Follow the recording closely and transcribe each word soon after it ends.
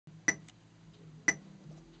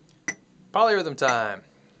Polyrhythm time.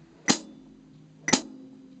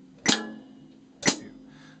 2,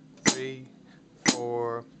 3,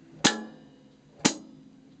 4.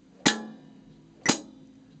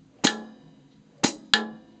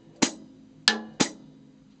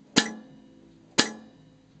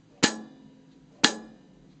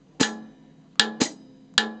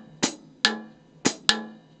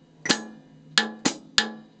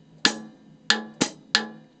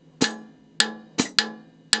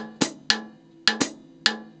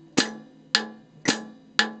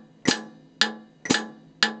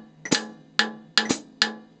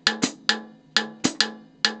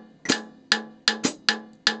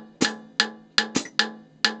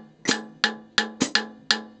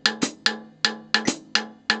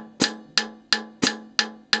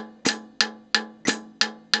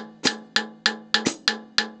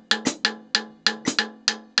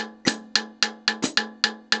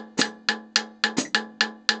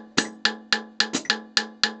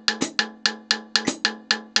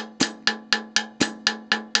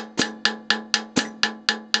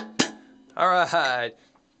 Alright,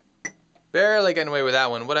 barely getting away with that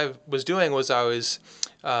one. What I was doing was I was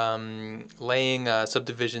laying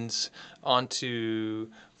subdivisions onto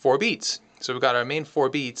 4 beats. So we've got our main 4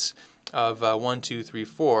 beats of 1, 2, 3,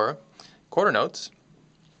 4 quarter notes.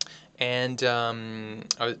 And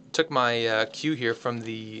I took my cue here from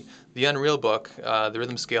the Unreal book, the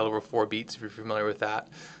rhythm scale over 4 beats, if you're familiar with that.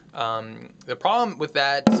 The problem with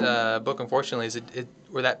that book, unfortunately, is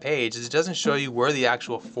or that page, is it doesn't show you where the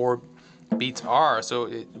actual 4 beats are. So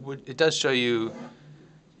it does show you,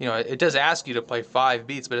 it does ask you to play 5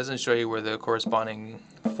 beats, but it doesn't show you where the corresponding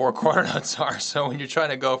 4 quarter notes are. So when you're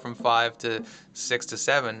trying to go from 5 to 6 to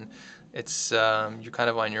 7, it's you're kind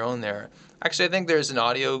of on your own there. Actually, I think there's an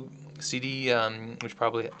audio CD which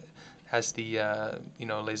probably has the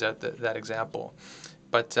lays out that example.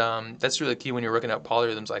 But that's really key when you're working out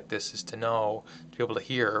polyrhythms like this, is to know, to be able to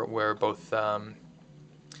hear where both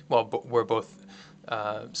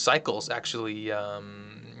cycles actually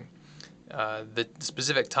the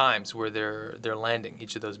specific times where they're landing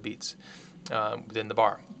each of those beats within the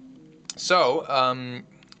bar. So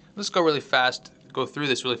let's go through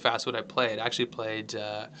this really fast. What I played, I actually played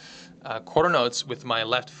quarter notes with my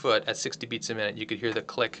left foot at 60 beats a minute. You could hear the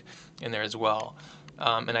click in there as well.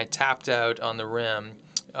 And I tapped out on the rim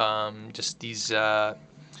just these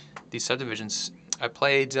subdivisions. I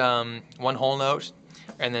played 1 whole note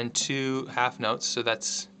and then 2 half notes, so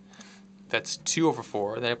that's 2 over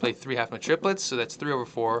 4. Then I played 3 half note triplets, so that's 3 over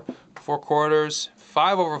 4. 4 quarters,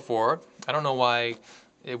 5 over 4. I don't know why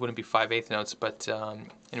it wouldn't be 5/8 notes, but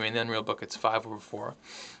anyway, in the Unreal book it's 5 over 4.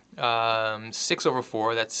 6 over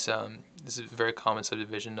 4, this is a very common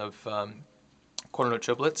subdivision of quarter note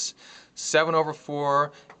triplets. 7 over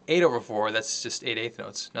 4, 8 over 4, that's just 8/8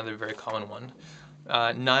 notes, another very common one.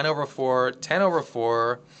 9 over 4, 10 over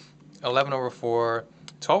 4, 11 over 4,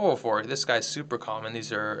 12 over 4, this guy's super common.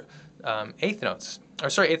 These are 8th notes, or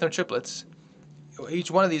sorry, 8th note triplets.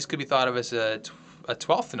 Each one of these could be thought of as a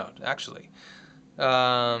 12th note, actually.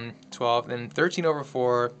 12, and 13 over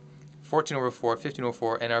 4, 14 over 4, 15 over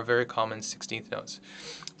 4, and our very common 16th notes.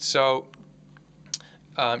 So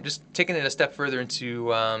just taking it a step further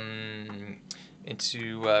into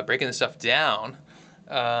breaking this stuff down,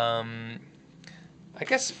 I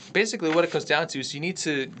guess basically what it comes down to is you need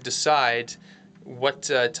to decide what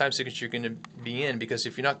time signature you're going to be in, because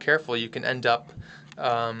if you're not careful, you can end up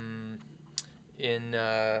in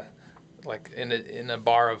a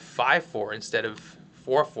bar of 5/4 instead of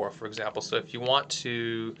 4/4, for example. So if you want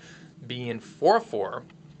to be in 4/4,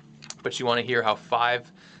 but you want to hear how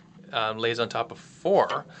 5 lays on top of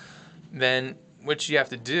 4, then what you have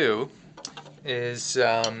to do is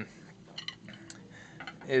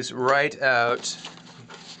write out.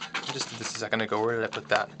 I just did this a second ago. Where did I put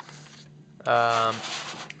that?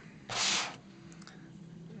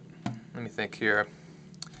 Let me think here.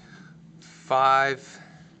 5.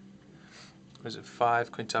 What is it?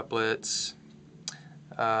 5 quintuplets.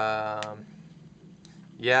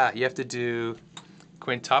 Yeah, you have to do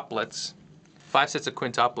quintuplets. 5 sets of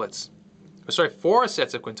quintuplets. Oh, sorry, 4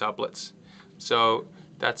 sets of quintuplets. So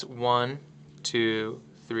that's 1, 2,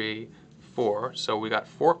 3, 4. So we got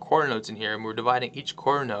 4 quarter notes in here, and we're dividing each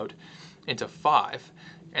quarter note into 5.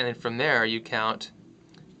 And then from there, you count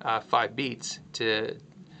 5 beats to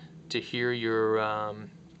hear your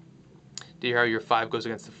how your 5 goes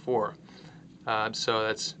against the 4. So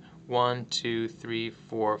that's 1, 2, 3,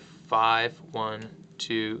 4, 5. 1,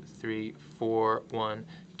 2, 3, 4. 1,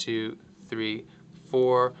 2, 3,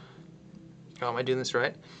 4. Oh, am I doing this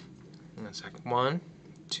right? In a second. 1,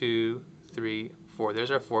 2, 3, 4.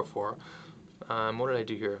 There's our 4/4. What did I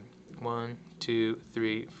do here? 1, 2,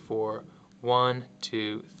 3, 4, 1,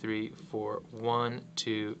 2, 3, 4, 1,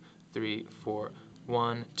 2, 3, 4,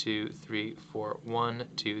 1, 2, 3, 4, 1,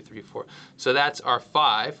 2, 3, 4. So that's our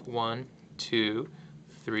 5. 1, 2,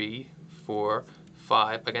 3, 4,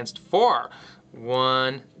 5 against 4.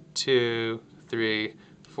 1, 2, 3,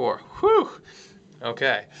 4. Whew!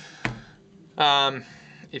 Okay.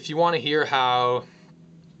 If you want to hear how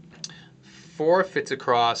 4 fits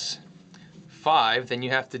across 5, then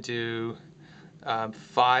you have to do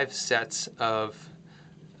 5 sets of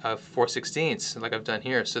 4/16 like I've done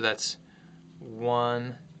here. So that's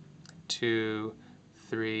 1, 2,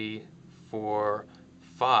 3, 4,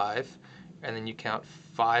 5, and then you count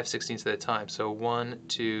 5/16 at a time. So 1,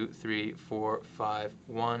 2, 3, 4, 5,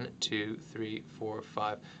 1, 2, 3, 4,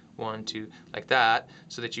 5, 1, 2, like that,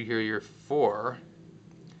 so that you hear your 4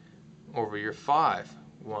 over your 5.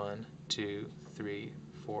 1, 2, 3,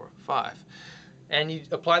 4, 5. And you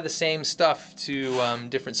apply the same stuff to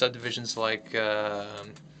different subdivisions like,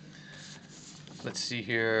 let's see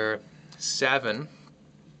here, 7.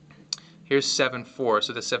 Here's 7/4,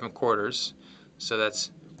 so that's 7 quarters. So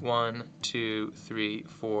that's 1, 2, 3,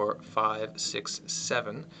 4, 5, 6,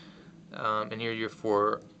 7. And here are your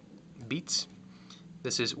 4 beats.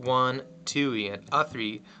 This is 1, 2 EN, a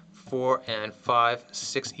 3, 4 and 5,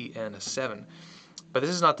 6 EN, a 7. But this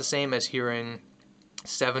is not the same as hearing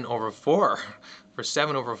 7/4. For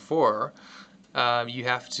 7/4, you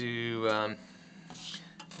have to,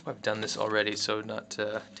 I've done this already, so not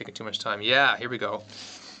taking too much time. Yeah, here we go.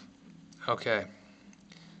 Okay,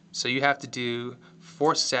 so you have to do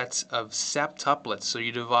 4 sets of septuplets. So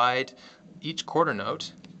you divide each quarter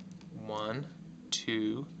note, 1,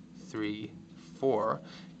 2, 3, 4,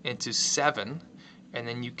 into 7, and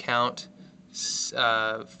then you count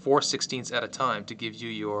 4/16 at a time to give you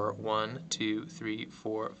your 1, 2, 3,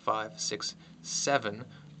 4, 5, 6, 7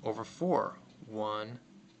 over 4. 1,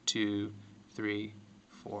 2, 3,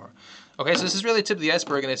 4. Okay, so this is really the tip of the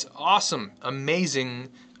iceberg, and it's awesome,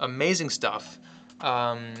 amazing, amazing stuff.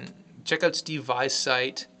 Check out Steve Vai's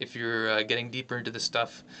site if you're getting deeper into this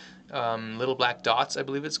stuff. Little Black Dots, I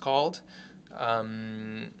believe it's called.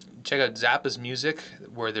 Check out Zappa's music,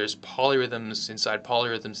 where there's polyrhythms inside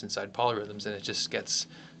polyrhythms inside polyrhythms, and it just gets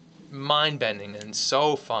mind-bending and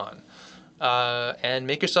so fun. And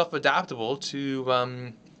make yourself adaptable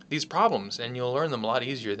to these problems, and you'll learn them a lot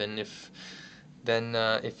easier than if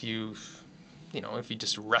you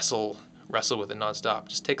just wrestle with it nonstop.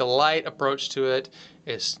 Just take a light approach to it.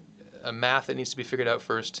 It's a math that needs to be figured out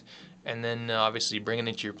first, and then obviously bring it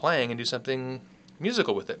into your playing and do something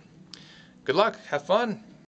musical with it. Good luck. Have fun.